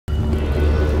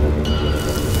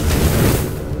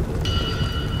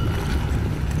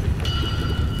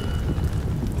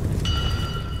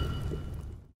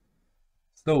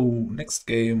So, next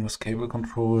game was Cabal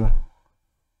Control.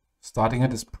 Starting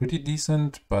it is pretty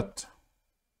decent, but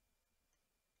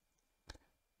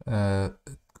it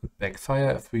could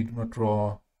backfire if we do not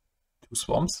draw two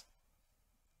swamps.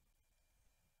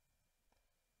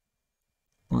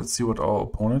 Let's see what our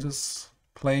opponent is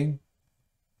playing.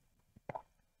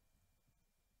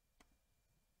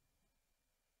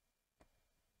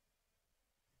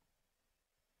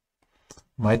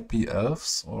 Might be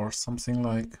Elves or something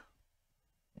like.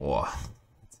 Oh.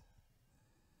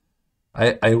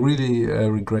 I really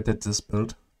regretted this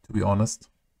build, to be honest.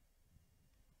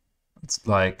 It's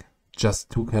like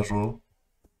just too casual.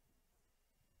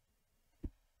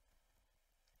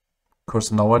 Of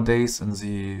course, nowadays in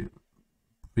the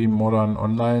Premodern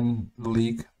online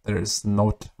league, there is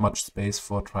not much space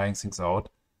for trying things out.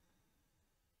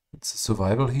 It's a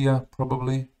survival here,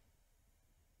 probably.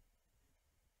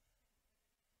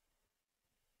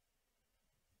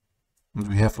 And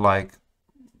we have like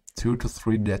 2 to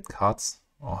 3 dead cards.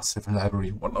 Oh, 7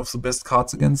 library, one of the best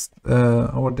cards against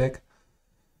our deck.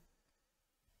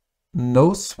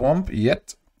 No swamp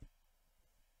yet.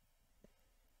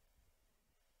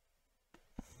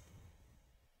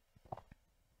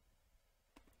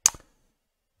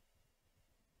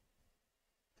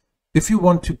 If you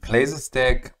want to play this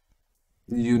deck,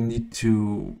 you need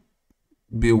to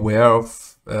be aware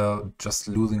of just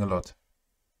losing a lot.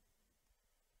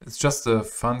 It's just a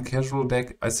fun casual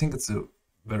deck. I think it's a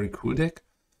very cool deck,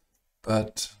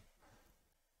 but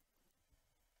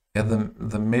yeah,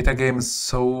 the meta game is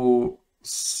so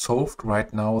soft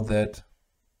right now that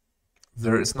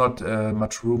there is not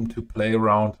much room to play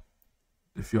around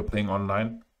if you're playing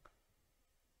online.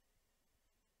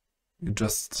 You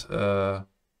just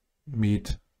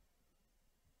meet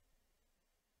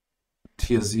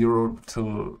tier 0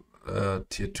 till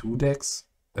tier 2 decks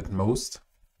at most,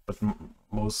 but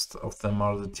most of them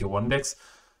are the tier 1 decks,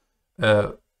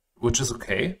 which is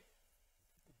okay.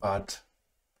 But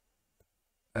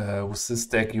with this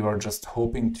deck, you are just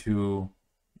hoping to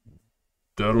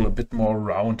dawdle a bit more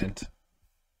around and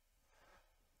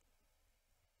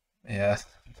yeah,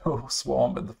 no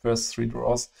swamp in the first 3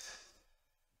 draws.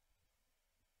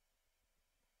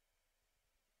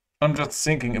 I'm just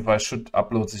thinking if I should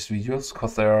upload these videos,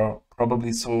 because they're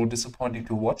probably so disappointing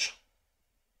to watch.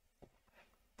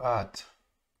 But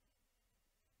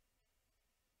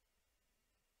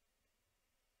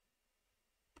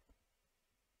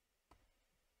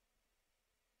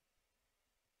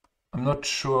I'm not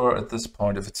sure at this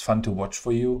point if it's fun to watch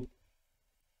for you.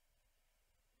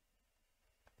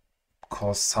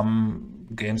 Because some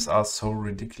games are so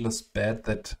ridiculous bad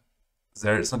that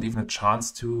there is not even a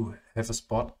chance to have a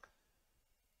spot.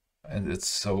 And it's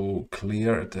so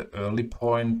clear at the early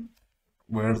point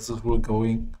where this will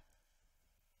going.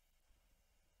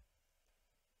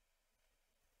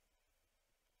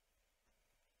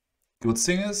 Good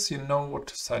thing is, you know what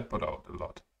to sideboard out a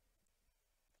lot.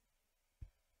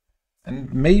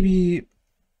 And maybe,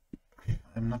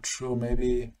 I'm not sure,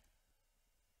 maybe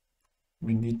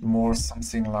we need more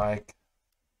something like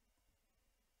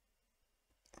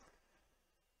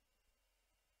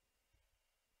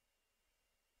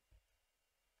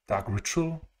Dark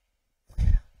Ritual.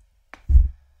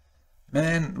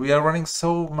 Man, we are running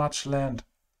so much land.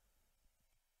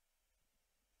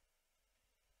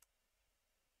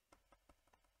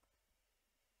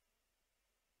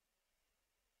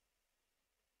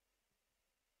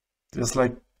 There's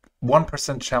like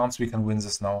 1% chance we can win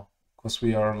this now, because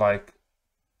we are like,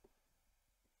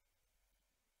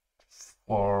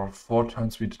 for 4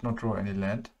 turns we did not draw any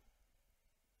land.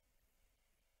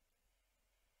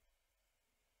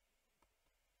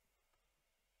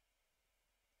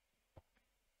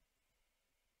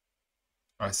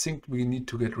 I think we need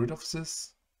to get rid of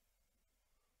this.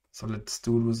 So let's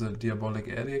do it with a Diabolic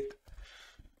Edict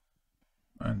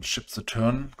and ship the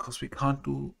turn, because we can't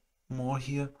do more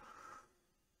here.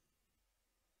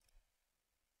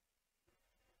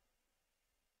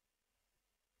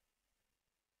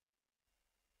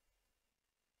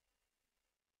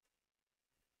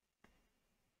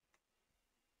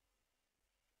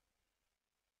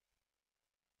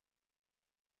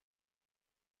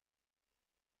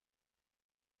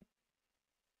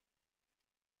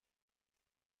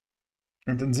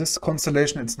 And in this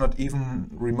constellation, it's not even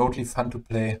remotely fun to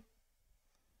play.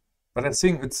 But I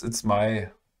think it's my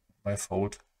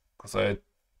fault, because I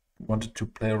wanted to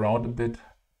play around a bit,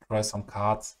 try some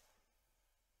cards.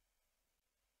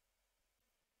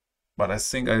 But I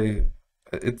think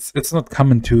it's not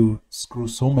coming to screw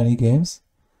so many games.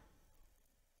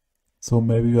 So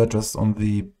maybe we are just on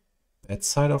the bad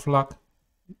side of luck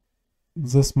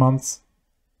this month.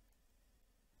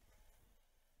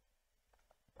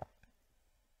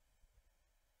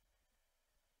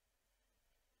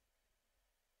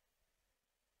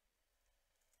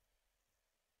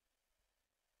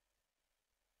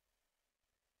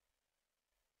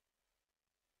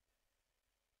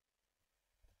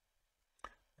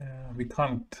 We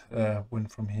can't win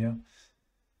from here.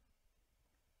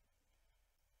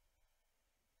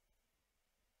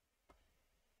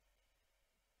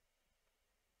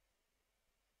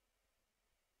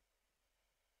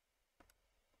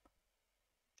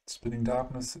 Spinning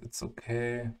Darkness, it's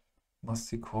okay.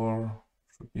 Masticore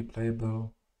should be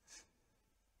playable.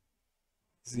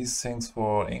 These things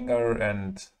for Anger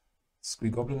and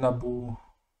Goblin Nabu.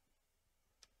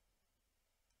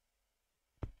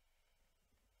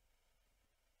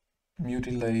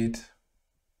 Mutilate.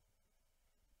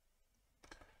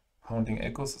 Hounding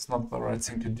Echoes is not the right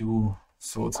thing to do,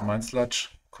 so it's a Mind Sludge,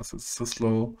 because it's so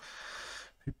slow.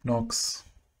 Hypnox.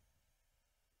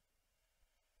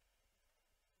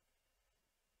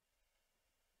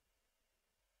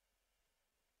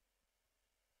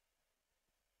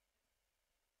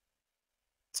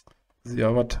 The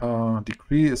Avatar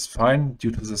Decree is fine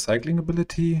due to the cycling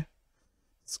ability.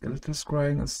 Skeletal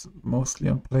Scrying is mostly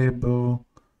unplayable.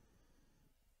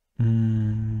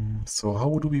 So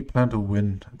how do we plan to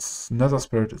win? It's Nether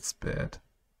Spirit, it's bad.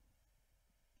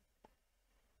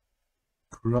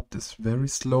 Corrupt is very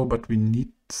slow, but we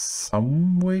need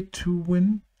some way to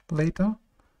win later.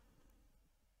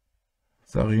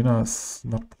 The arena is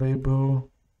not playable.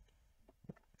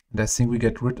 And I think we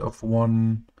get rid of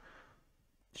one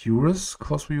Duress,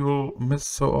 because we will miss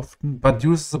so often. But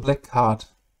Duress is a black card.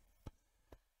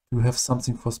 Do you have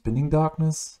something for Spinning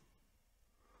Darkness?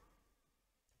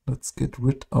 Let's get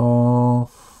rid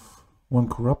of one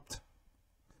Corrupt.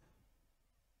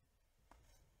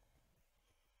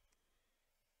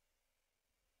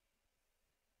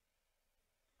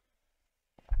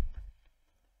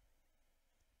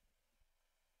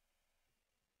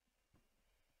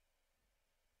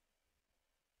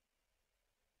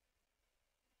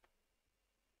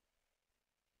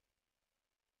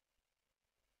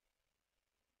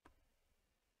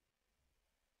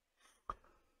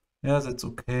 Yeah, that's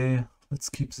okay. Let's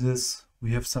keep this.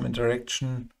 We have some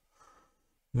interaction.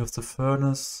 We have the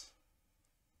Furnace.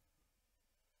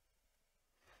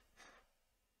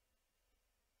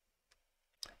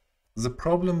 The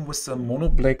problem with the mono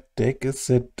black deck is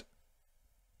that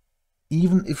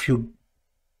even if you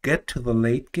get to the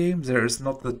late game, there is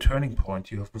not the turning point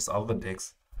you have with other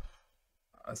decks.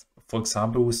 For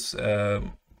example, with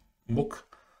Mook,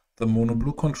 the mono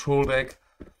blue control deck,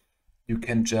 you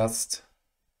can just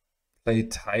play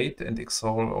tight and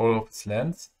exile all of its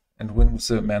lands and win with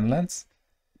the man lands.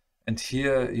 And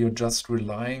here you're just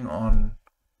relying on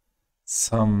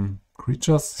some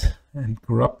creatures and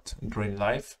corrupt and drain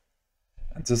life.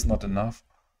 And this is not enough.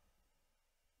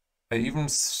 I even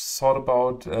thought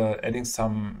about adding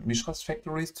some Mishra's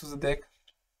factories to the deck,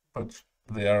 but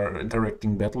they are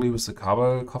interacting badly with the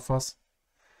Cabal Coffers.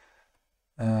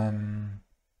 Play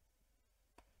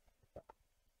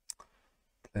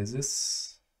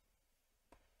this.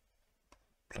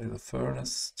 Play the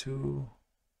Furnace too.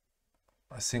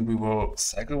 I think we will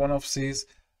cycle one of these.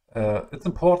 It's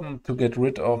important to get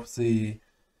rid of the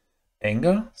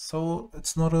Anger, so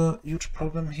it's not a huge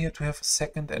problem here to have a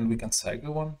second, and we can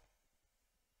cycle one.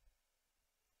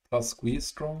 Plus Squeeze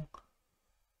strong.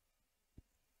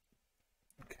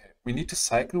 Okay, we need to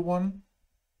cycle one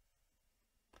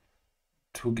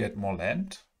to get more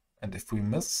land, and if we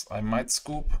miss, I might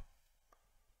scoop.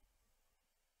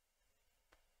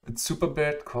 It's super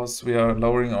bad because we are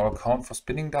lowering our count for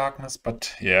Spinning Darkness,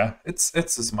 but yeah, it's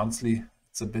this monthly.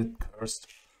 It's a bit cursed.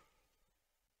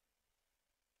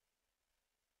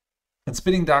 And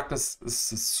Spinning Darkness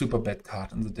is a super bad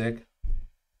card in the deck,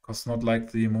 because not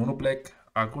like the mono black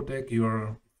aggro deck,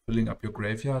 you're filling up your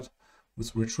graveyard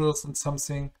with rituals and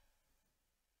something.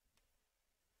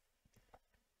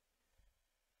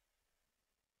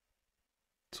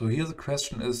 So here the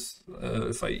question is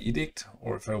if I edict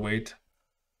or if I wait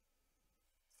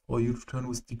for you to turn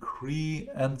with decree,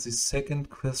 and the second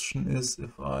question is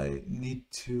if I need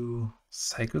to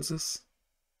cycle this.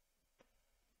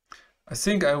 I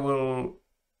think I will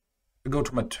go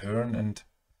to my turn and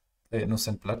play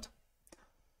Innocent Blood,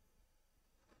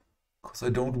 because I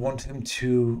don't want him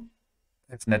to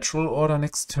have natural order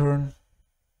next turn.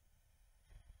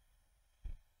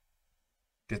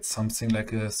 Get something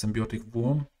like a symbiotic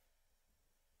worm.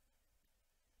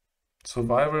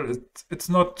 Survival, it's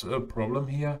not a problem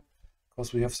here,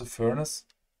 because we have the Furnace.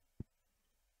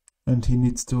 And he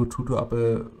needs to tutor up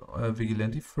a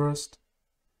Vigilante first.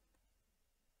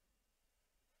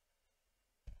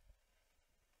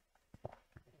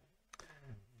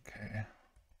 Okay.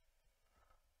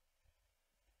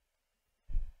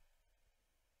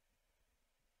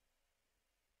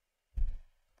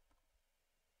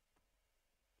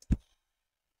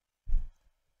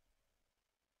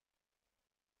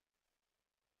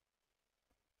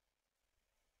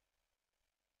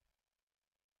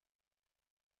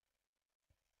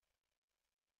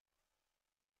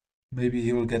 Maybe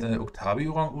he will get an Octavi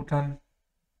Orang-Utan.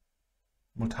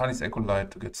 Multani's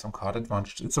Acolyte to get some card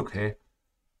advantage. It's okay.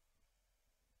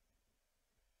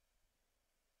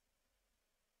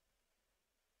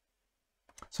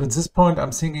 So at this point,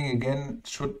 I'm thinking again,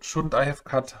 shouldn't I have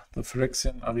cut the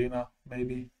Phyrexian Arena,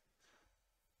 maybe?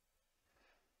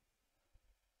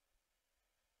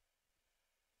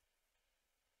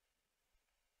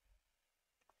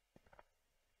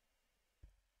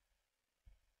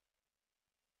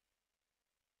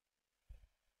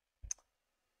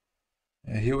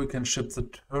 Here we can ship the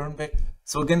turn back.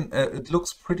 So again, it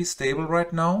looks pretty stable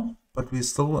right now, but we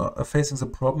still are facing the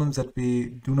problem that we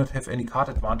do not have any card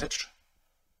advantage.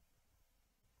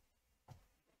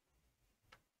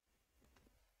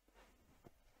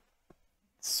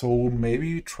 So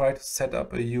maybe we try to set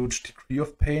up a huge Decree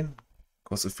of Pain,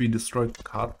 because if we destroy the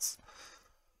cards,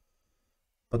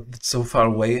 but it's so far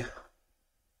away.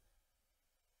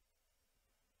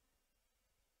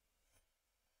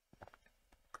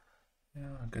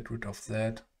 Yeah, get rid of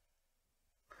that.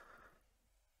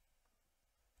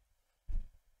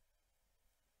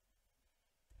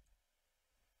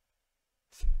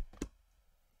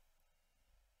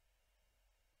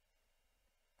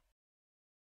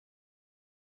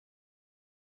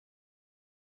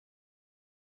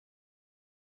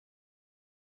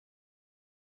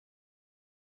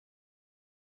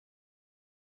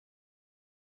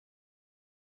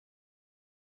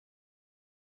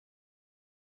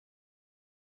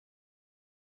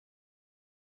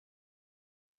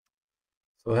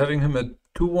 So having him at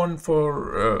 2-1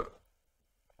 for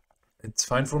it's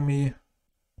fine for me.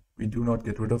 We do not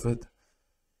get rid of it.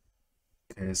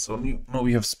 Okay, so now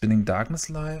we have Spinning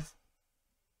Darkness live.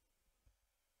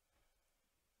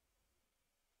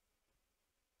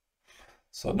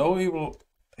 So now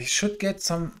he should get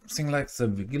something like the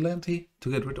Vigilante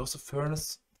to get rid of the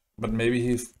Furnace, but maybe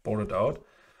he bought it out.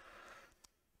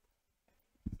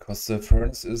 Because the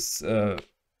Furnace is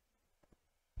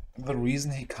the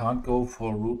reason he can't go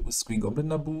for Root with Screen Goblin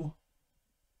Naboo.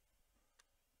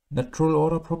 Natural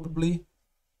order probably.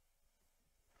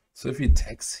 So if he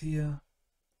attacks here,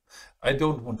 I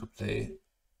don't want to play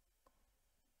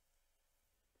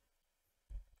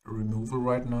removal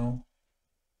right now.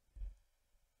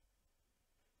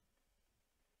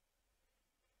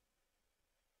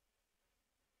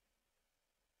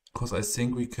 Because I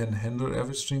think we can handle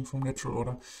everything from natural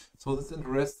order. So that's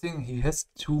interesting. He has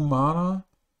 2 mana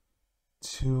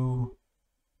to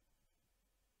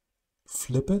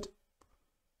flip it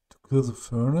to kill the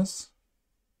Furnace.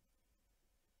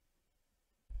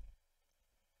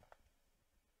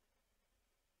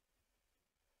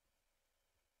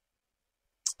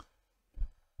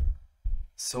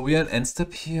 So we are at end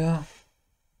step here.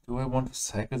 Do I want to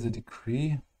cycle the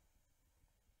Decree?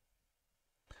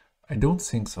 I don't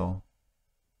think so.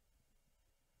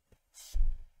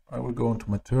 I will go into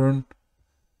my turn.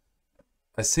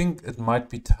 I think it might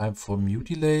be time for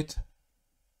Mutilate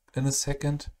in a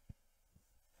second.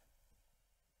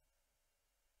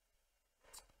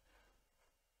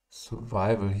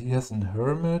 Survival. He has an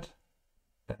Hermit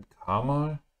and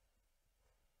Karma.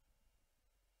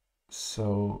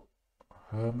 So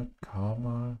Hermit,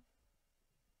 Karma.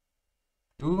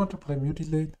 Do we want to play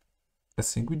Mutilate? I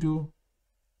think we do.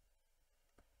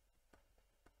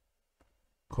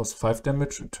 Cost 5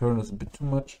 damage, a turn is a bit too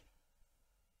much.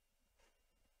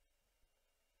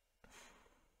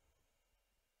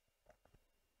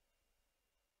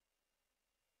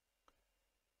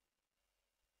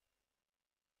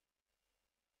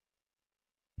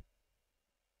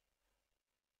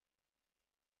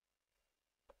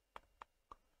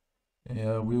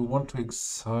 Yeah, we want to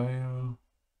exile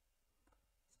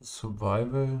the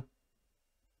Survival.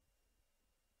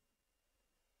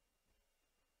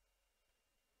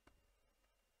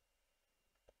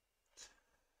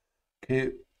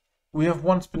 Okay, we have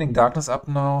 1 Spinning Darkness up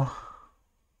now.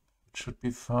 It should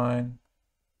be fine.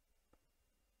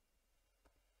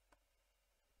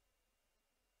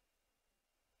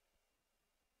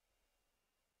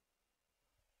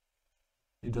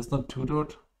 He does not tutor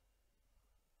it.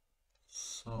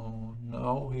 So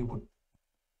now he would,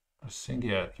 I think,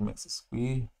 yeah, he makes a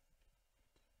squee.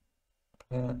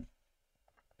 Plan.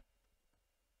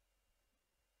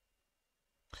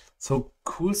 So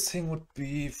cool thing would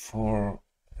be for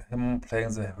him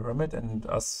playing the Hermit and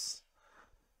us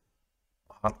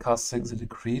hardcasting the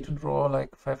Decree to draw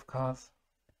like 5 cards.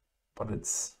 But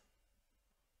it's,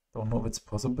 don't know if it's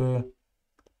possible.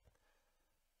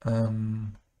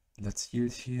 Let's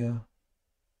yield here.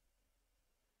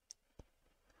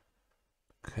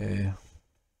 Okay.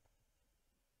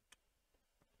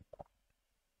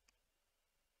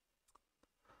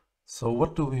 So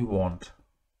what do we want?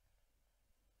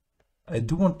 I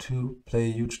do want to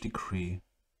play a huge decree.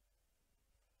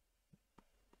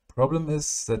 Problem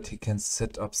is that he can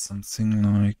set up something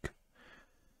like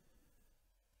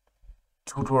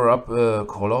tutor up a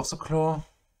Call of the Claw.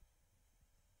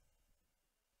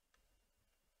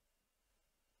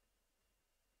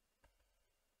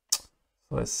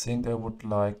 So I think I would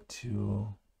like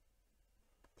to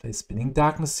play Spinning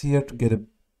Darkness here to get a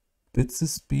bit the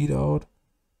speed out.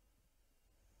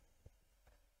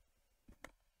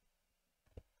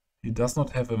 He does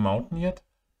not have a mountain yet,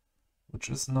 which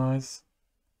is nice.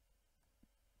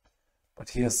 But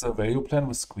he has a value plan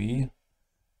with Squee.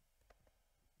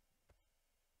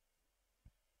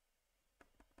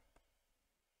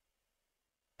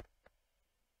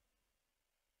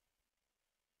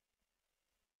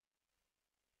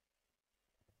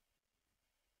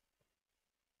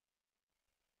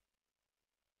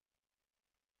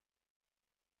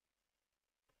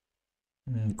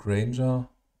 Granger,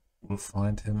 we'll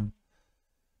find him.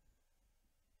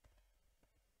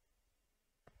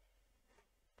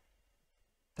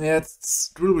 Yeah,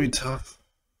 it's really tough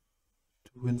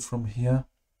to win from here.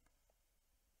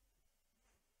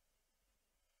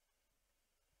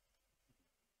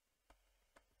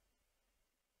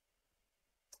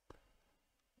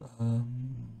 I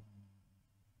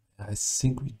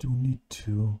think we do need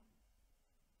to...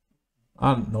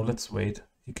 no, let's wait.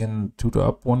 He can tutor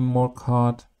up one more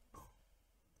card.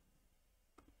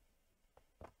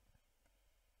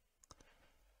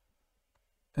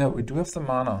 Yeah, we do have the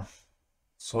mana.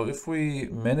 So if we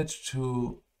manage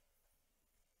to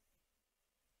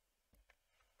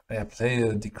play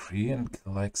a decree and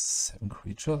kill like 7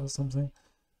 creatures or something,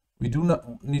 we do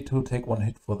not need to take 1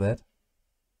 hit for that.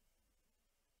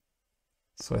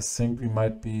 So I think we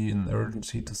might be in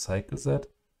urgency to cycle that.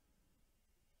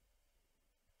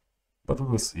 But we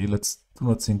will see. Let's do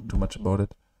not think too much about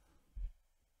it.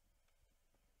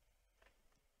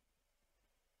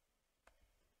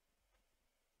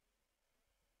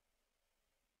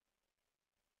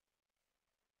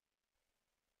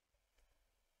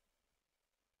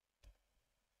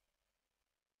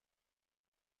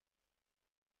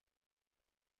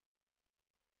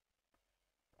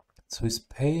 So he's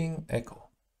paying Echo.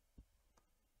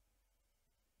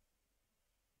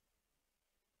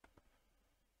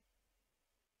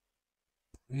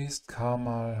 Priest,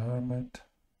 Karma, Hermit.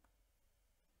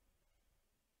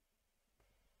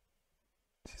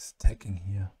 He's attacking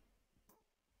here.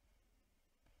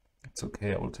 It's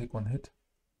okay, I will take 1 hit.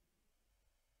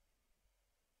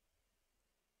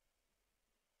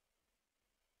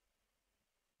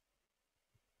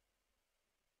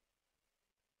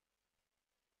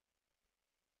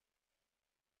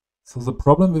 So the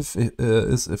problem is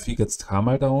if he gets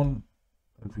Karma down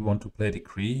and we want to play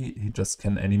Decree, he just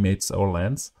can animate our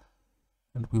lands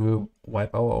and we will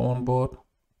wipe our own board.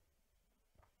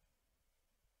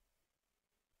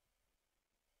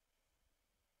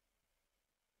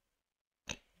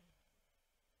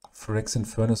 Phyrexian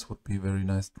Furnace would be a very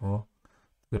nice draw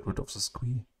to get rid of the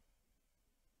Squee.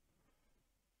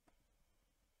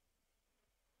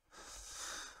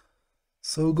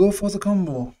 So go for the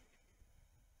combo.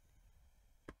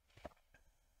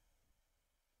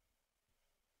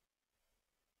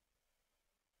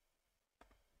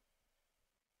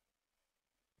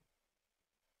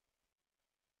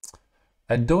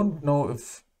 I don't know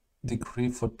if Decree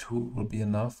for 2 will be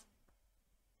enough.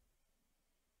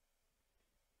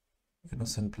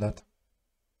 Innocent Blood.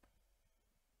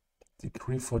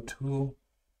 Decree for 2.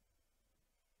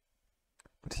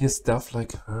 But he has stuff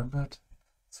like Hermit.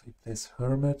 So he plays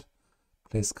Hermit,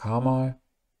 plays Karma.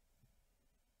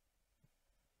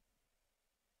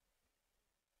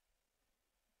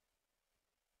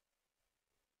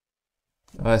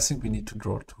 I think we need to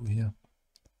draw 2 here.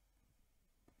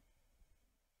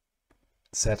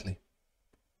 Sadly.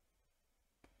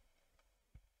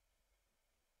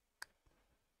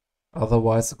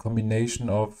 Otherwise, a combination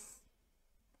of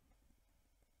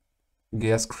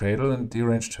Gear's Cradle and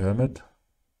Deranged Hermit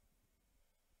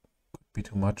could be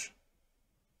too much.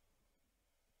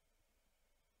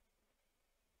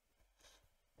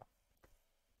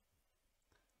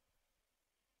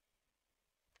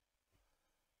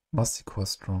 Masticore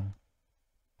strong.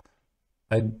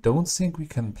 I don't think we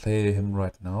can play him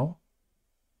right now,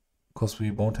 because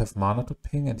we won't have mana to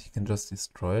ping and he can just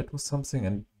destroy it with something,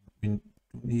 and we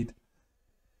need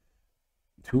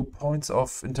 2 points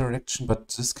of interaction, but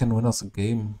this can win us a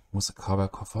game with the Cabal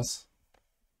Coffers.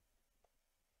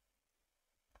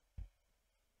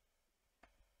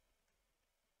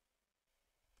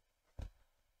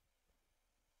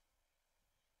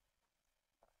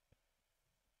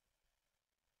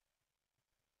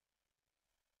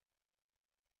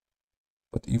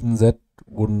 But even that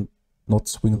wouldn't not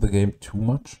swing the game too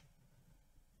much,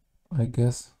 I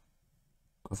guess.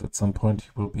 Because at some point he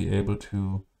will be able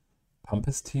to pump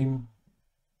his team.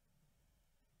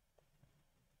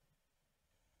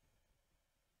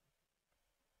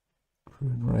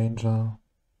 Green Ranger.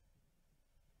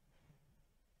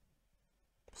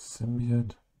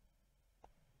 Symbiote.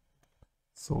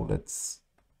 So let's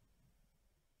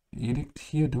edict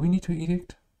here. Do we need to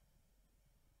edict?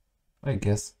 I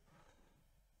guess.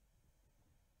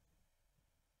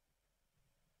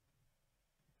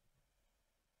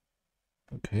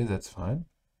 Okay, that's fine.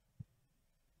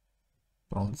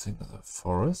 Bouncing the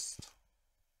forest.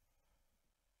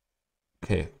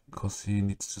 Okay, because he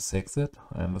needs to sack that,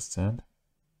 I understand.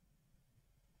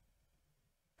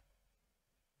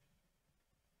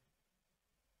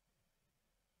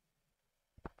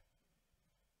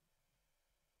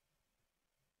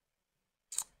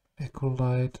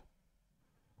 Echolite.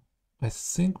 I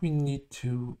think we need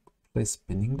to play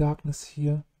Spinning Darkness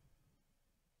here.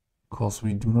 Because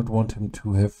we do not want him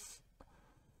to have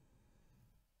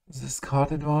this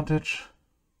card advantage.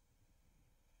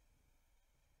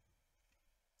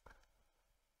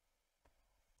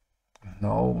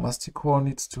 Now Masticore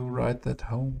needs to ride that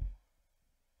home.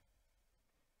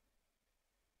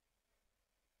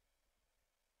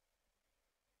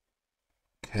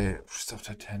 Okay, Priest of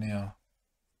Titania.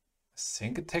 I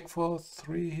think attack for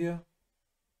 3 here.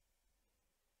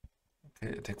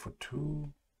 Okay, attack for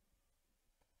 2.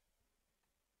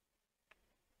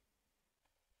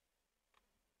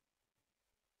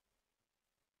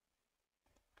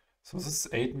 So this is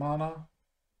 8 mana.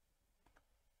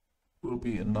 Will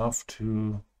be enough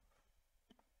to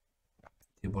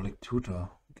Diabolic Tutor.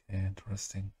 Okay,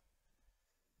 interesting.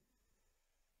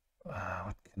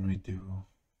 What can we do?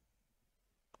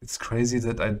 It's crazy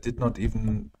that I did not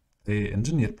even play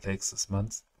Engineered Plagues this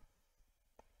month.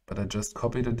 But I just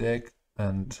copied a deck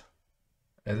and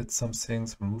added some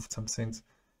things, removed some things.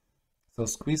 So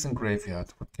Squeeze and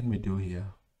Graveyard, what can we do here?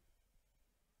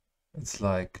 It's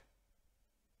like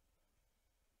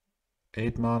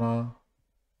 8 mana,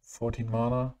 14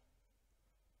 mana.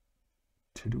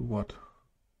 To do what?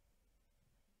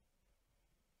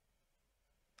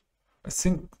 I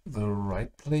think the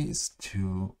right play is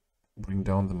to bring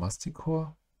down the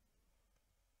Masticore.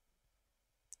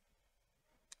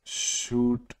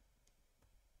 Shoot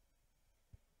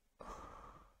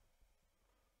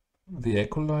the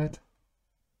Echolite.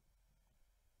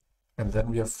 And then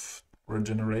we have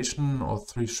Regeneration or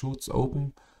 3 shoots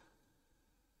open.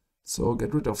 So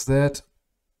get rid of that.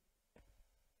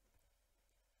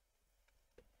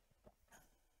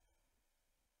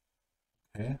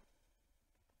 Okay.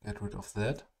 Get rid of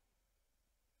that.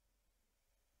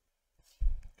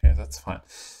 Okay, that's fine.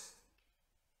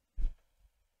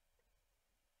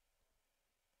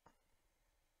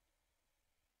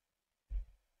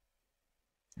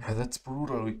 Yeah, that's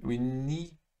brutal. We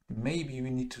need, maybe we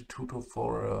need to tutor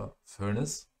for a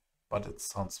Furnace, but it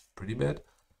sounds pretty bad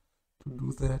to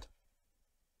do that.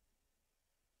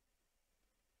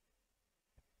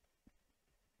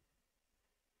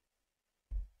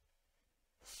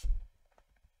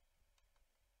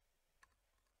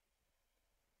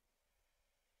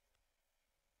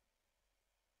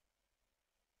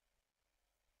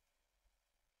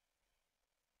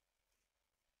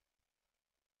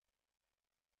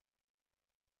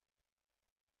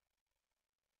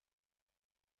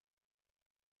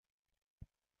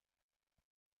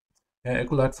 Yeah,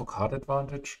 Acolyte for card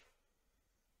advantage.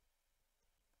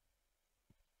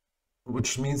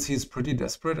 Which means he's pretty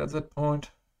desperate at that point.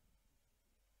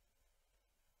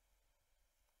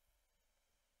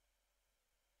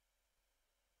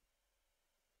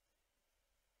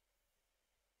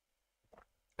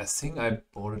 I think I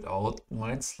bought it out,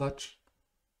 Mind Sludge.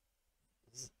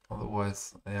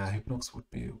 Otherwise, yeah, Hypnox would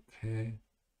be okay.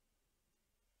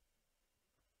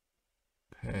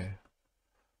 Okay.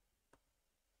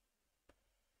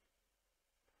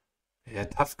 Yeah,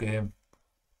 tough game.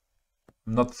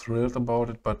 I'm not thrilled about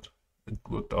it, but it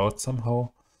worked out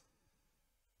somehow.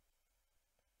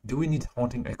 Do we need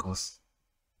Haunting Echoes?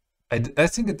 I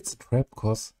think it's a trap,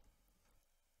 because...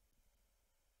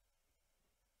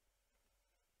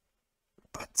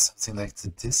 But something like the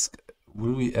disc,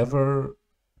 will we ever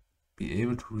be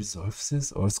able to resolve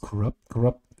this? Or is Corrupt?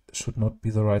 Corrupt should not be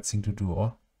the right thing to do,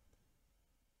 or?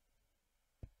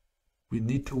 We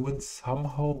need to win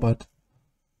somehow, but...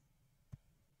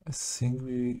 I think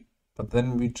we... But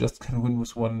then we just can win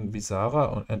with one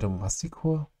Visara and a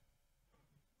Masticore?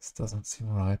 This doesn't seem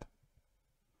right.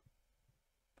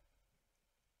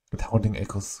 And Haunting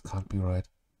Echoes can't be right.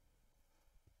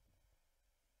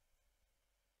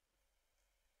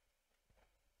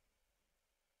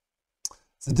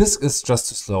 The disc is just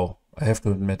too slow, I have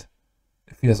to admit.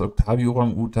 If he has Octavio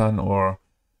Orang-Utan or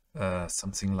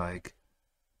something like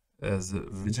the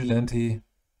Vigilante,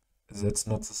 that's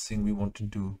not the thing we want to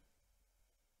do.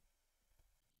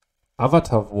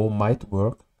 Avatar of Woe might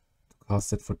work to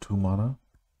cast it for 2 mana.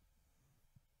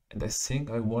 And I think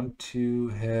I want to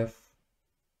have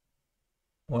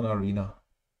 1 arena.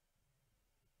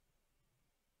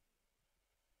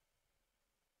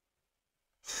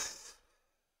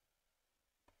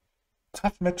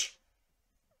 Tough match.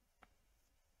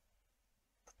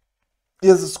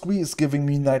 Yeah, the squee is giving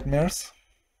me nightmares.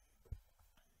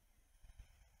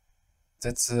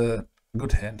 That's a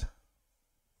good hand.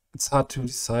 It's hard to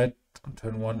decide on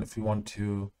turn 1 if you want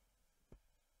to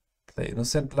play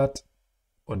Innocent Blood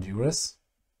or Duress.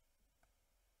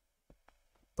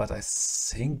 But I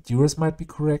think Duress might be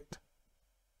correct.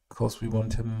 Because we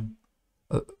want him...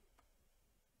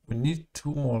 we need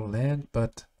 2 more land,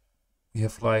 but we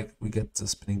have we get the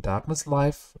Spinning Darkness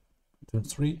live, turn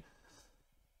 3.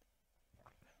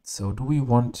 So do we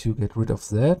want to get rid of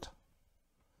that?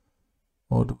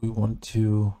 Or do we want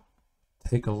to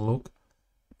take a look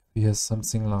if he has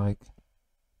something like...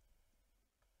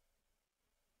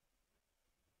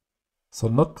 So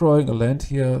not drawing a land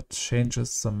here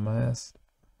changes some mass.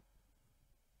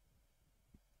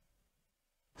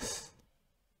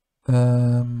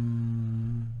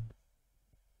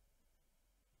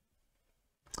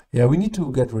 Yeah, we need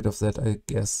to get rid of that, I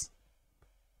guess.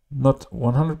 Not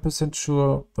 100%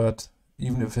 sure, but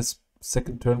even if his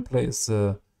second turn play is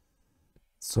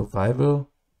survival.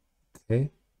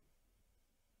 Okay.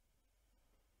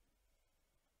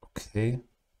 Okay.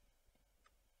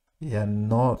 Yeah,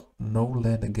 no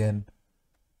land again.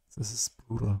 This is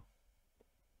brutal.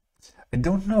 I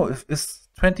don't know if is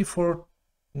 24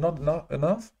 not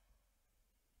enough.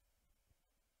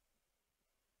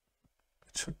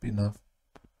 It should be enough.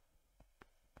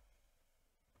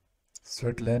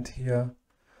 Third land here.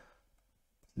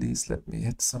 Please let me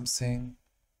hit something.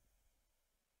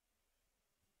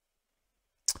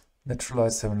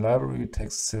 Naturalize 7 library,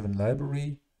 takes 7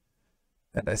 library.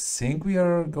 And I think we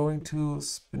are going to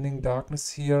Spinning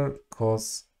Darkness here,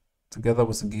 because together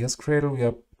with the Gear's Cradle we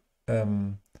are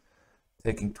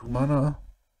taking 2 mana.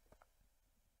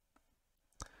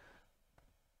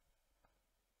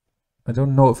 I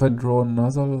don't know if I draw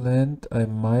another land. I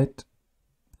might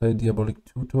play Diabolic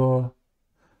Tutor.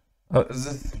 This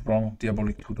is wrong.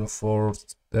 Diabolic Tutor for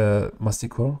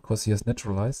Masticore, because he has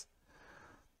Naturalize.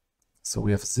 So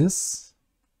we have this.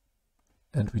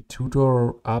 And we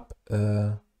tutor up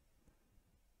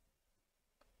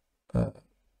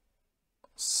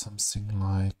something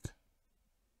like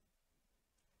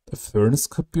a Furnace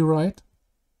could be right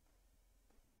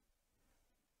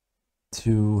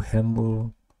to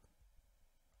handle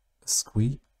a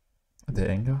squee, the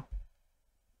anger.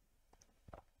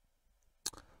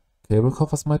 Cabal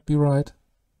Coffers might be right.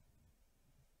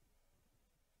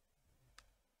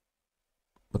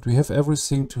 But we have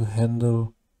everything to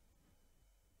handle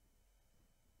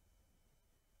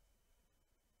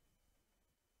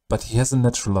but he has a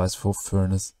Naturalize for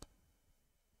Furnace.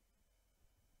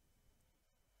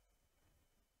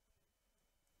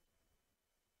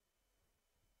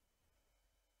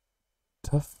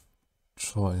 Tough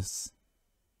choice.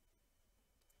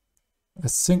 I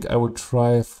think I will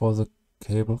try for the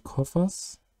Cabal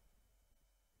Coffers.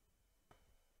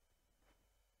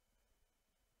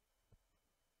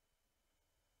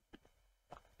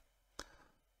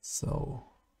 So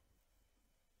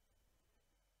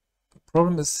the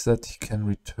problem is that he can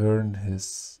return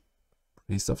his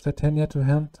Priest of Titania to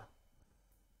hand,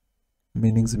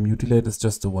 meaning the Mutilate is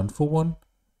just a 1-for-1,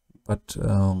 but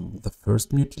the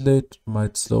first Mutilate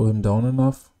might slow him down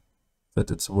enough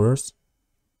that it's worse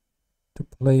to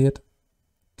play it.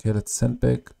 Okay, let's send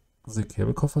back the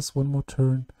Cabal Coffers one more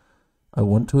turn. I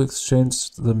want to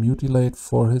exchange the Mutilate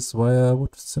for his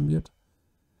Wirewood Symbiote,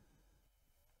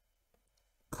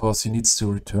 because he needs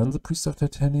to return the Priest of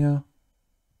Titania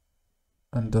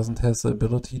and doesn't have the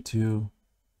ability to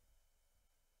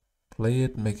play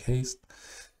it, make haste.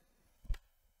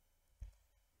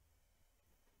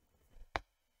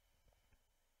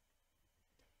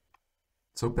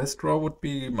 So best draw would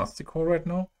be Masticore right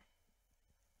now,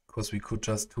 because we could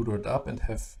just tutor it up and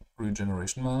have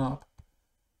regeneration mana up.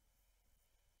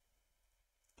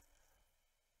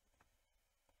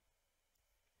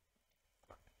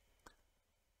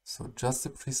 So just the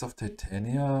Priest of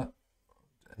Titania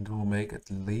and to make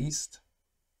at least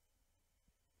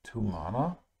 2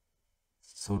 mana.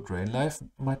 So Drain Life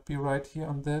might be right here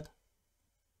on that.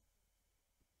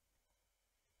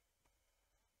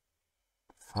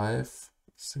 5,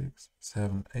 6,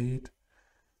 7, 8.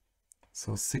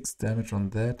 So 6 damage on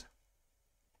that.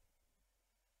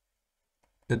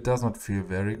 It does not feel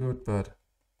very good, but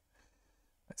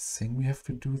I think we have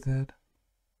to do that.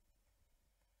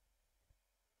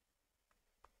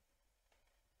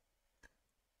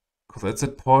 Because at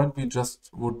that point we just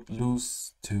would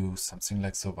lose to something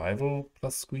like survival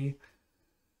plus 3.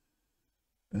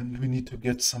 And we need to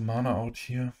get some mana out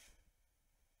here.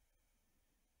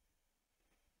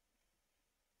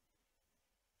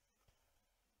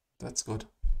 That's good.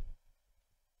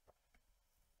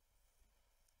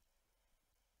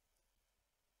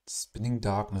 Spinning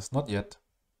Darkness, not yet.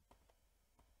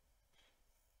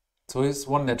 So he's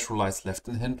 1 Naturalize left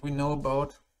in hand we know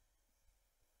about.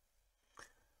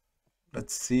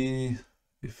 Let's see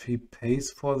if he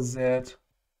pays for that.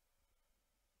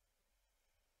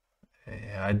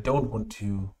 Yeah, I don't want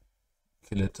to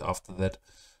kill it after that.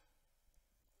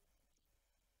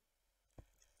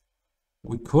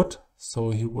 We could,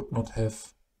 so he would not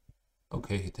have...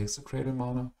 Okay, he takes the Cradle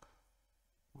Mana,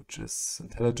 which is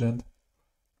intelligent.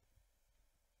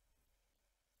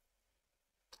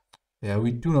 Yeah,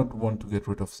 we do not want to get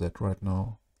rid of that right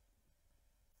now.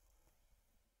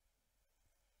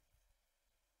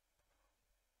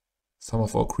 Some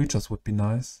of our creatures would be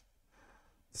nice.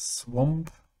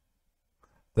 Swamp.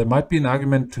 There might be an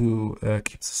argument to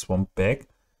keep the Swamp back,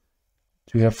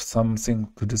 to have something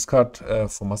to discard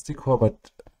for Masticore,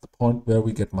 but at the point where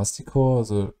we get Masticore,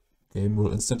 the game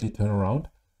will instantly turn around.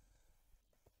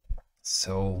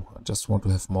 So I just want to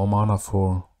have more mana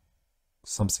for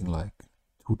something like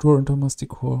Tutor into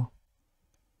Masticore.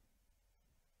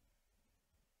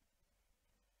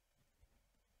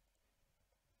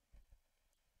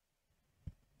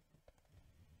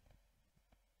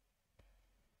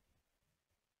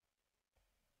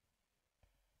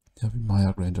 Yeah,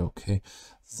 Maya Granger, okay.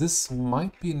 This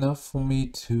might be enough for me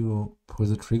to pull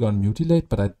the trigger on Mutilate,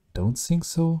 but I don't think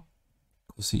so.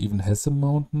 Because he even has a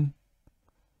mountain.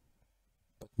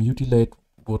 But Mutilate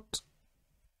would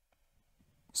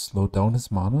slow down his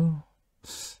mana.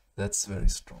 That's very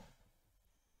strong.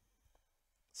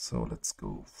 So let's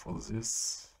go for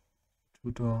this.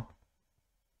 Tutor.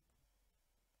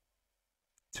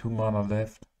 2 mana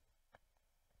left.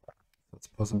 It's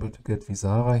possible to get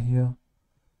Visara here.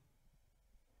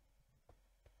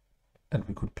 And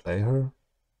we could play her.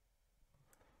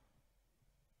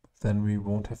 Then we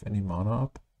won't have any mana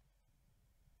up.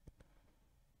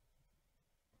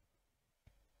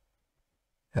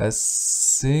 I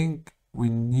think we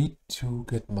need to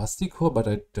get Masticore, but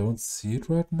I don't see it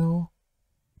right now.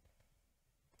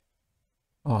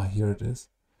 Ah, here it is.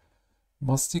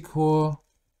 Masticore.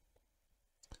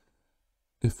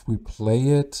 If we play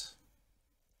it,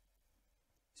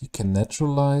 he can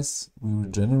naturalize, we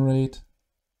regenerate.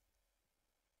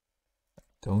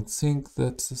 Don't think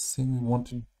that's the thing we want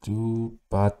to do,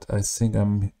 but I think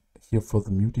I'm here for the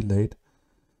Mutilate.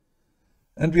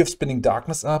 And we have Spinning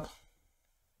Darkness up.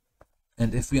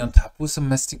 And if we untap with a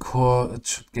Masticore, it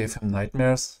should give him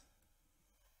nightmares.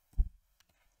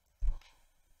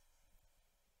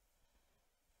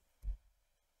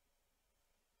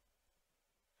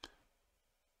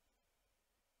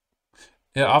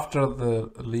 Yeah, after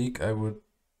the leak, I will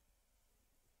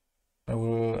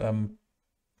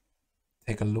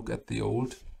take a look at the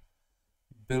old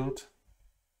build.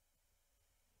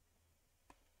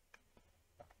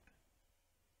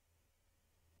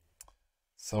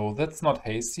 So that's not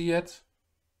hasty yet.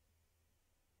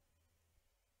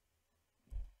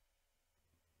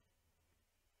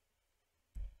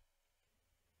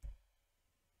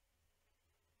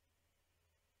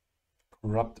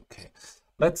 Corrupt, okay.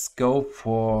 Let's go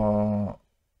for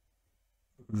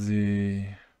the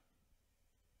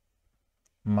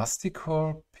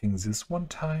Masticore. Ping this one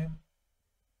time.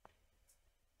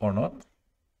 Or not?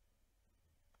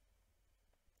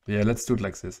 Yeah, let's do it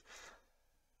like this.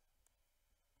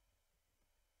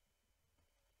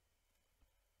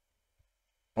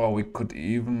 Or we could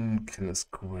even kill a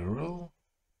squirrel.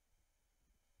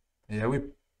 Yeah, we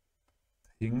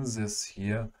ping this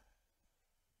here.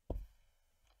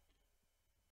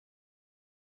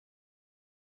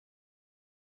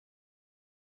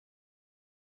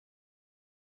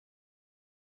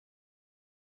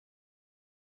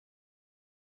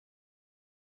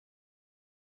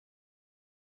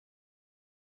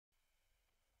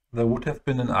 There would have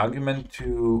been an argument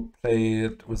to play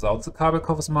it without the Cabal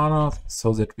Coffers mana,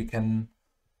 so that we can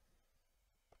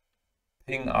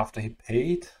ping after he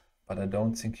paid, but I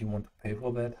don't think he want to pay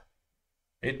for that.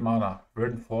 8 mana,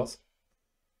 Verdant Force,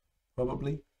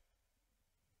 probably.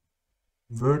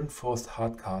 Verdant Force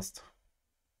Hardcast.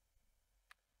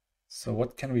 So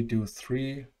what can we do?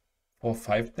 3, 4,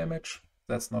 5 damage?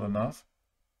 that's not enough.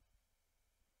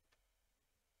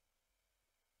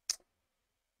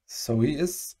 So he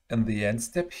is in the end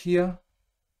step here.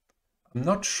 I'm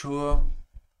not sure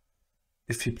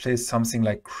if he plays something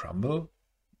like Crumble,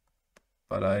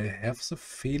 but I have the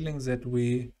feeling that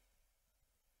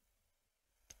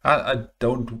I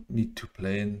don't need to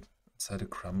play inside a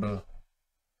Crumble.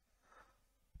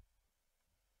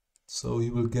 So he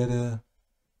will get a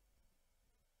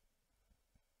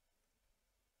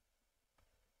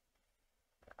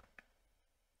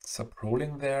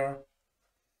sub-rolling there.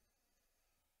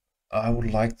 I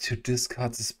would like to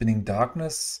discard the Spinning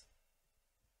Darkness.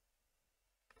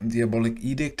 Diabolic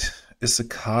Edict is a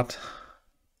card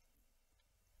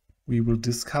we will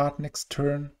discard next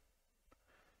turn.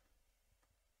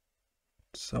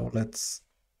 So let's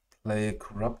play a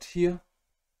Corrupt here.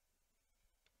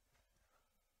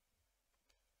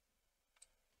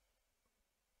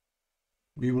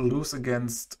 We will lose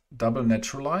against double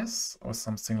Naturalize or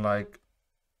something like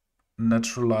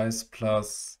Naturalize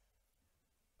plus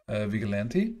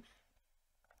Vigilante.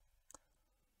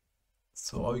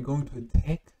 So are we going to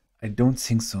attack? I don't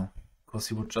think so, because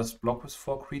he would just block with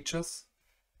 4 creatures.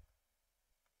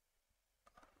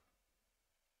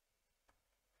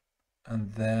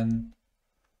 And then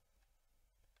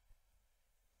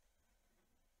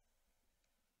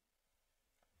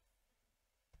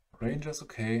Ranger's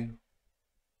okay.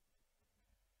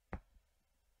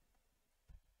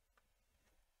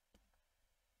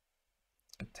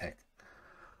 Attack.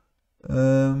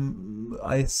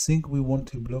 I think we want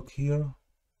to block here.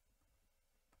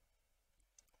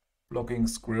 Blocking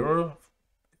Squirrel.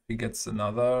 If he gets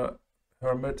another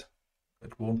Hermit,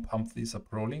 it won't pump these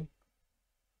up rolling.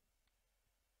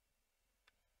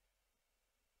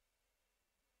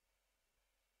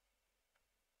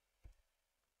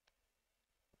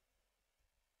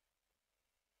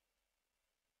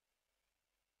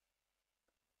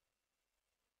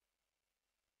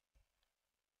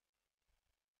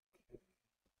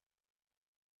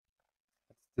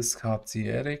 Discard the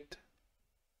Edict.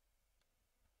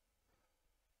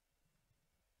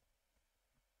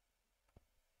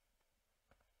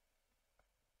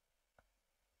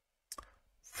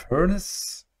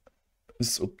 Furnace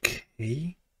is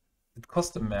okay. It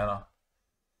costs a mana.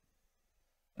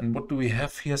 And what do we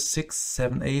have here? 6,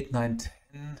 7, 8, 9,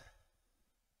 10.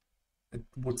 It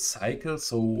would cycle,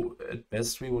 so at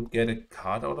best we would get a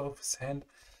card out of his hand.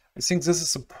 I think this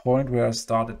is the point where I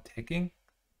start attacking.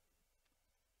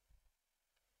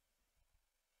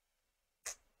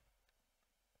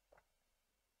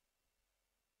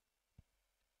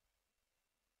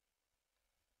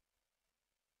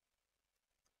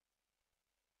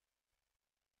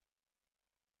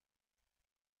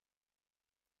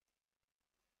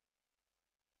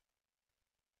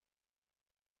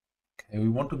 Okay, we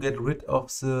want to get rid of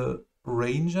the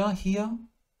Ranger here,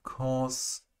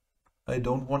 because I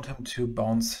don't want him to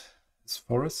bounce his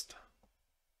forest.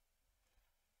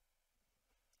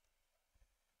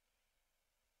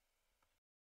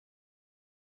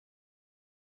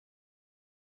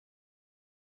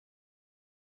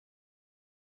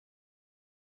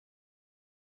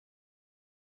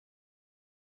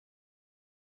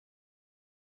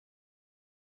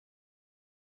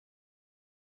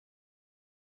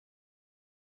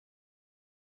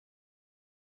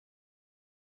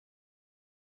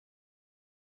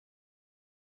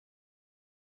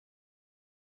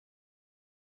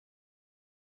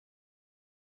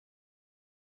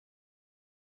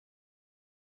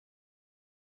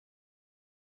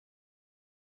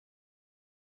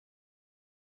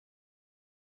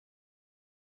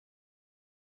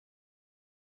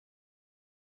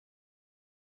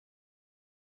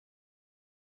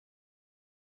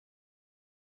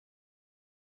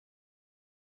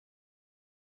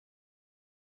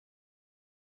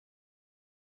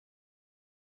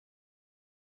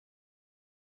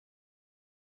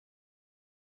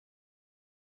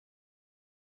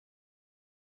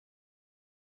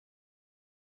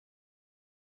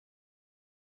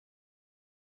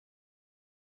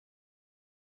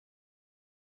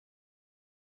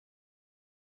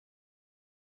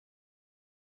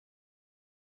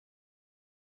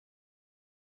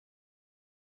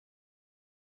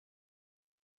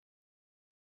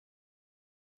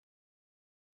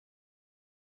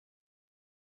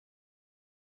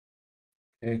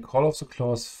 Okay, Call of the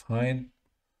Claw is fine.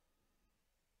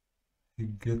 He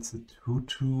gets a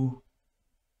 2/2.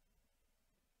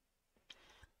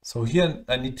 So here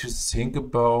I need to think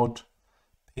about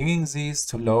pinging these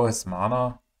to lower his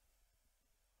mana.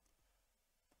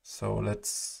 So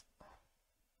let's...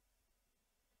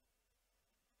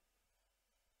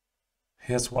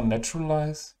 Here's one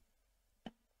Naturalize.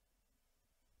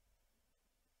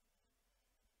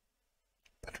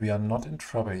 But we are not in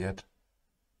trouble yet.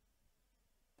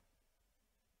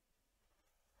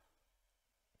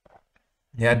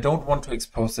 Yeah, I don't want to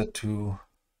expose that to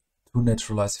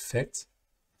naturalized effects.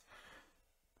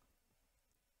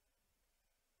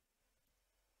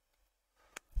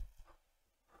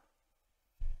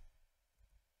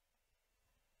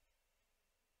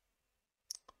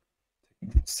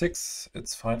 Taking 6,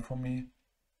 it's fine for me.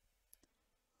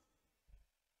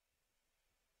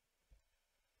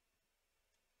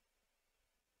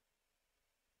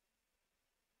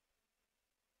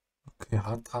 Okay,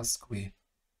 hard cast squee.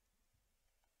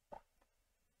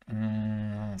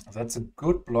 That's a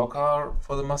good blocker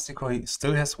for the Masticore. He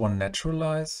still has 1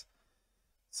 naturalize,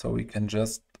 so we can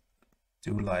just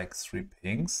do like 3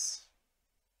 pings.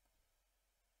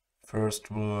 First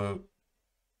we'll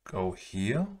go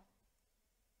here,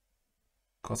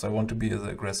 because I want to be the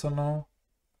aggressor now.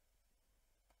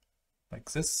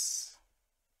 Like this.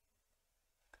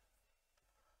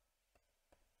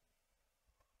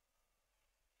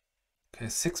 Okay,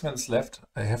 6 minutes left.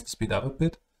 I have to speed up a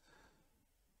bit.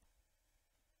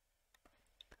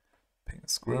 Ping a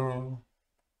squirrel.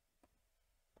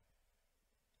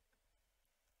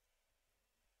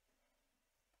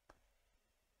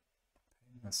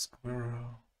 Ping a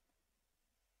squirrel.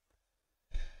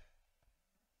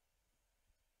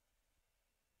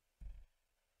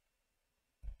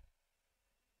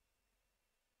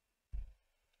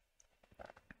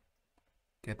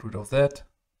 Get rid of that.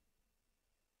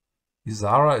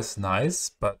 Visara is nice,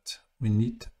 but we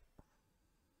need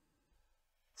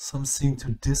something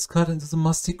to discard into the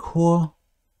Masticore.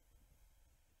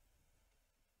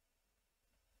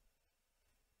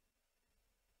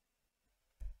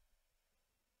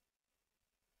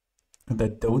 And I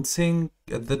don't think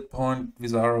at that point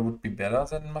Visara would be better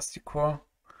than Masticore,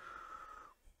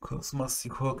 because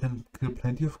Masticore can kill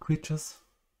plenty of creatures.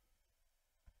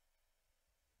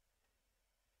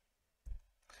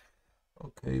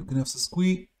 Okay, you can have the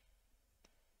squee.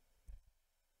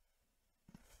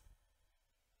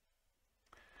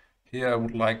 Here I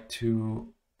would like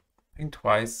to ping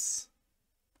twice.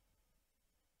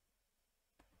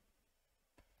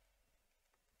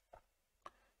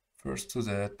 First to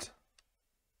that.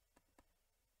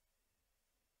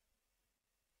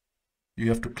 You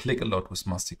have to click a lot with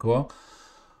Masticore,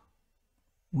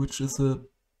 which is a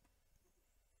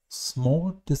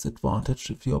small disadvantage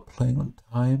if you're playing on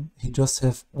time. He just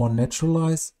have 1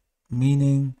 naturalize,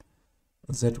 meaning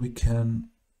that we can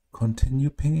continue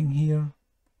pinging here.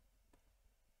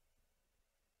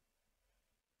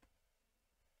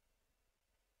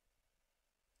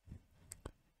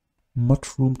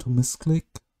 Much room to misclick.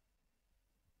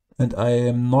 And I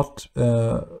am not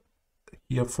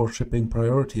here for shipping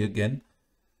priority again,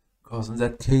 because in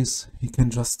that case he can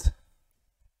just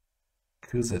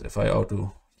kill that if I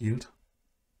auto yield.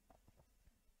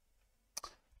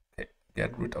 Okay,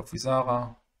 get rid of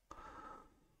Visara.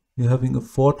 We're having a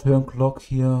 4-turn clock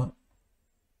here.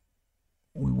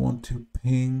 We want to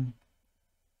ping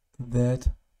that.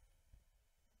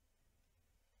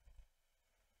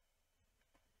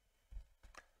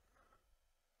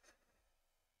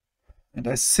 And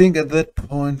I think at that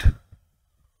point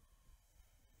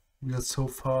we are so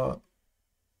far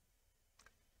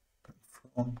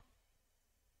from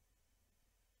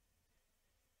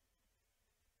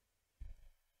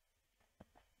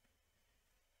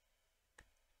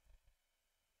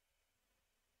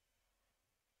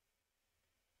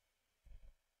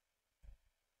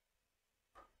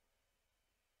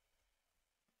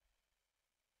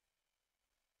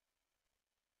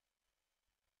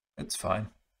it's fine.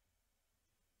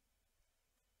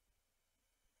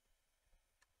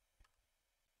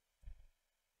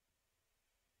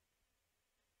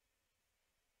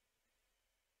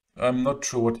 I'm not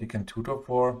sure what he can tutor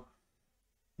for.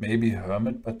 Maybe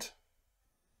Hermit, but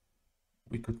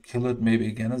we could kill it maybe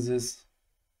again as this.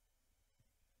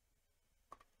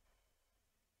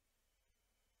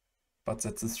 But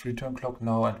that's a 3-turn clock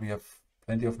now and we have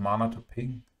plenty of mana to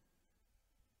ping.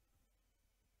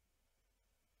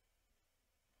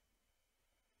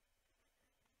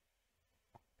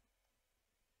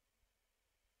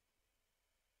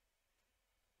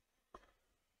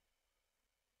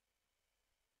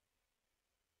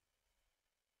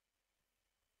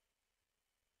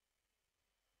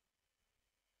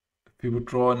 If he would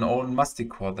draw an own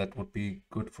Masticore, that would be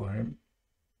good for him,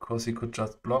 because he could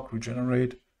just block,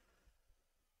 regenerate.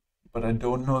 But I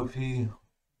don't know if he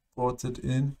brought it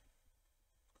in.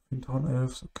 Quinton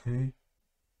Elves, okay.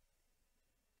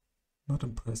 Not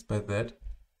impressed by that.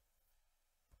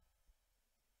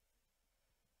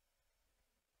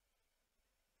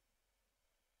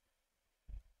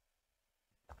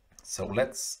 So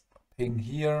let's ping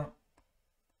here.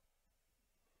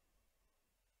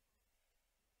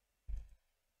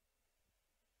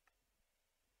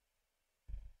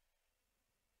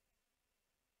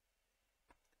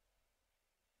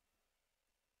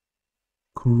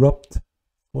 Corrupt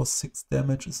for 6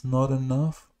 damage is not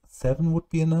enough. 7 would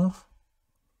be enough.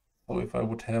 So if I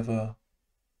would have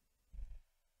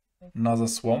another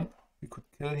swamp, we could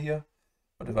kill here.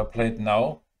 But if I play it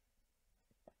now,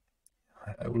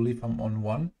 I will leave him on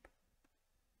 1.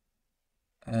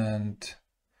 And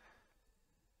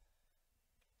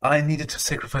I needed to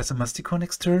sacrifice a Masticore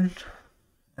next turn.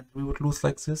 And we would lose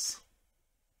like this.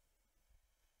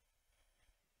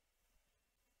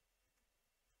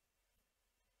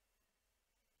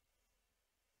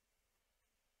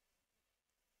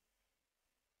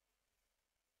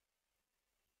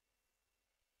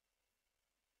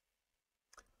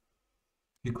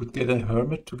 We could get a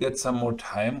Hermit to get some more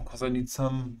time, because I need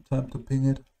some time to ping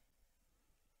it.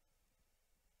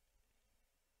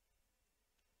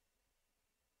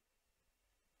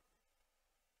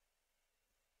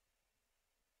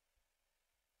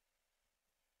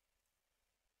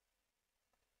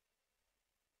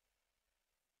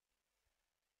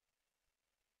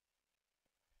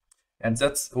 And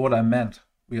that's what I meant.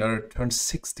 We are at turn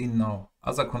 16 now.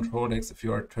 Other control decks, if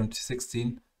you are at turn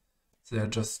 16, they're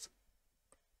just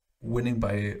winning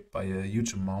by a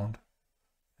huge amount.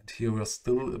 And here we're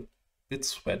still a bit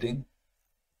sweating,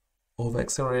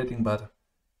 over-accelerating, but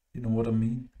you know what I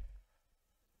mean.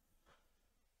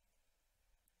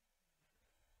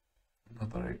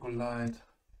 Another Ecolite.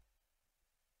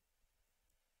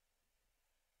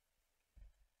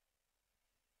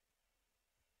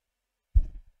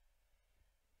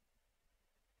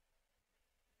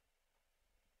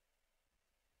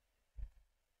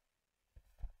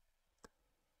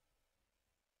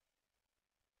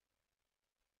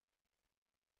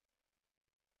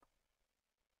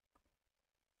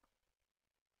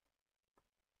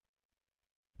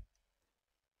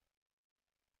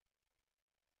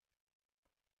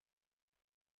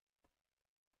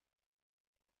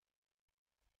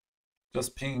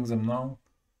 Just pinging them now.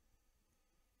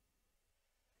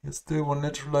 He still one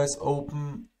naturalize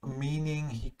open,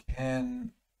 meaning he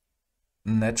can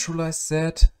naturalize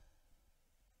that.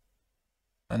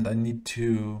 And I need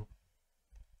to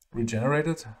regenerate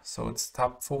it, so it's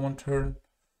tapped for 1 turn,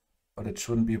 but it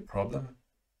shouldn't be a problem.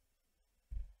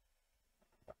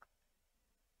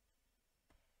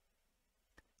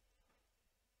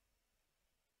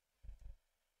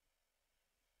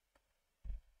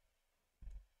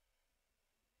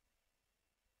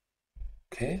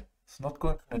 Okay, it's not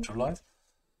going to naturalize.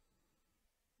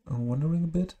 I'm wondering a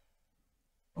bit.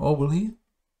 Oh, will he?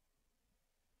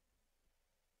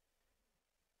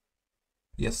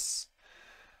 Yes.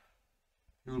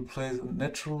 He will play the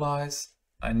naturalize.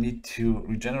 I need to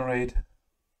regenerate.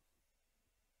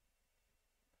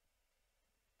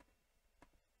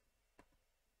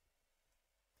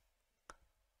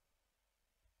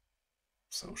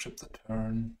 So ship the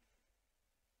turn.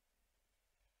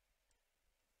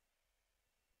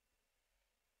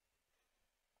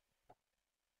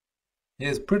 He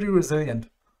is pretty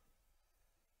resilient.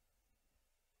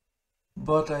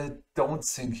 But I don't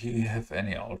think he have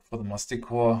any out for the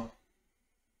Masticore.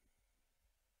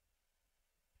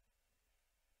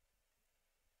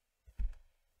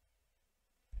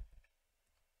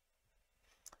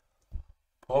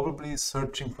 Probably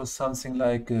searching for something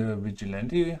like a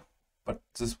Vigilante, but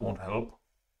this won't help.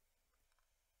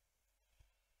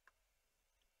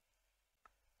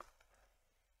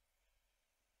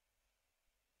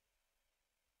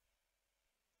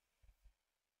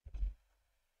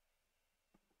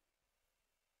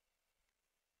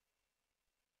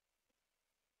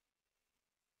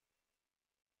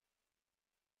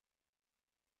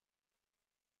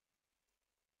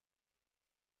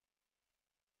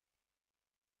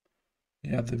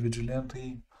 Yeah, the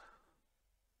Vigilante.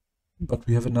 But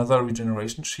we have another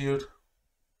regeneration shield.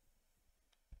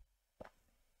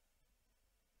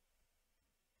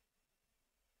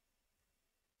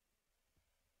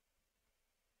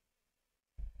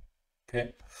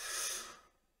 Okay.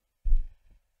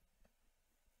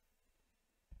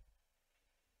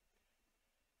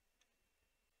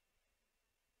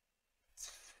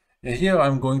 Yeah, here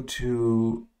I'm going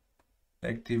to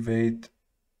activate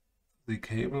the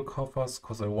Cabal Coffers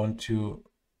because I want to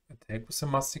attack with the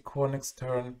Masticore next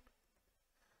turn.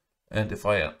 And if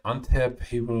I untap,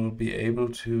 he will be able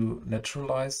to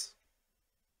naturalize.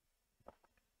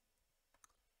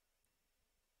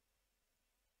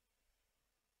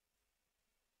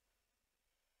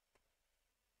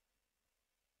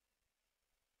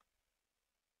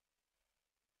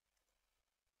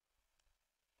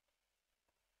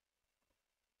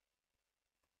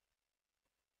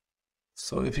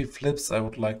 So if he flips, I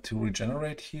would like to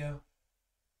regenerate here.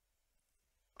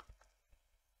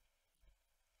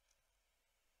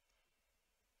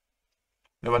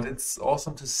 Yeah, but it's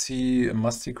awesome to see a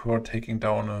Masticore taking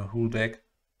down a whole deck.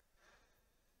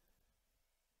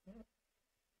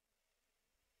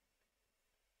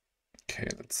 Okay,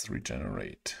 let's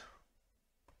regenerate.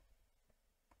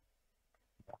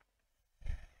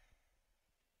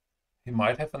 He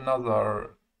might have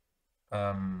another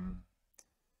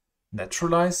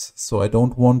Naturalize, so I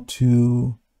don't want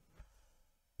to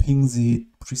ping the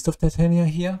Priest of Titania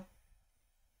here.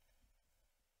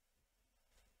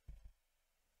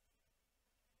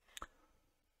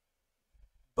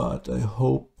 But I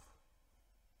hope...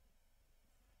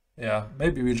 Yeah,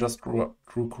 maybe we just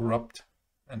drew Corrupt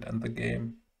and end the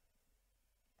game.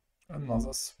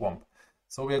 Another Swamp.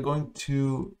 So we are going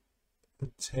to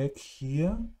attack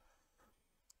here.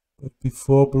 But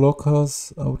before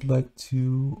blockers, I would like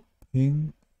to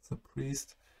ping the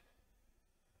Priest.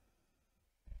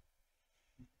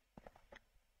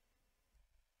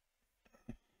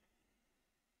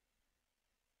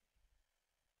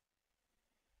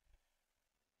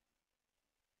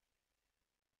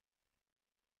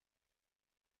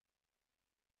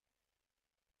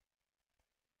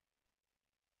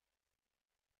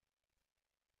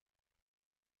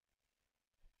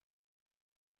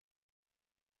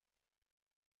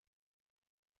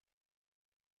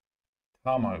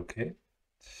 Karma, okay.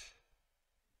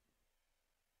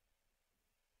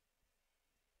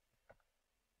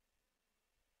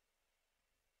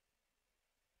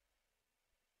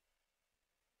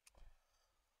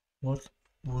 What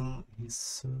will he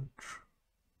search?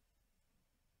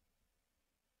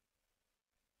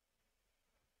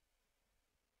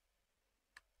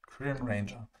 Grim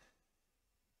Ranger.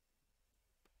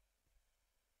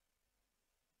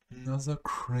 Another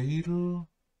Cradle.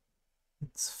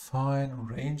 It's fine.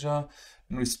 Ranger.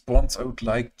 In response, I would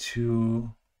like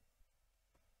to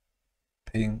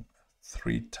ping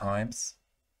 3 times.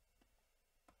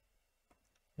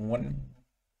 1.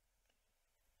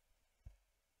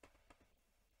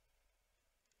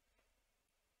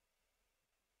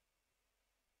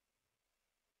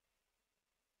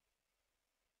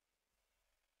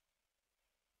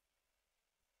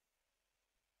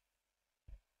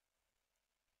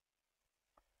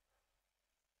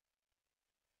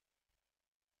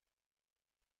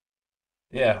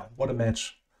 Yeah, what a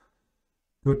match.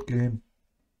 Good game.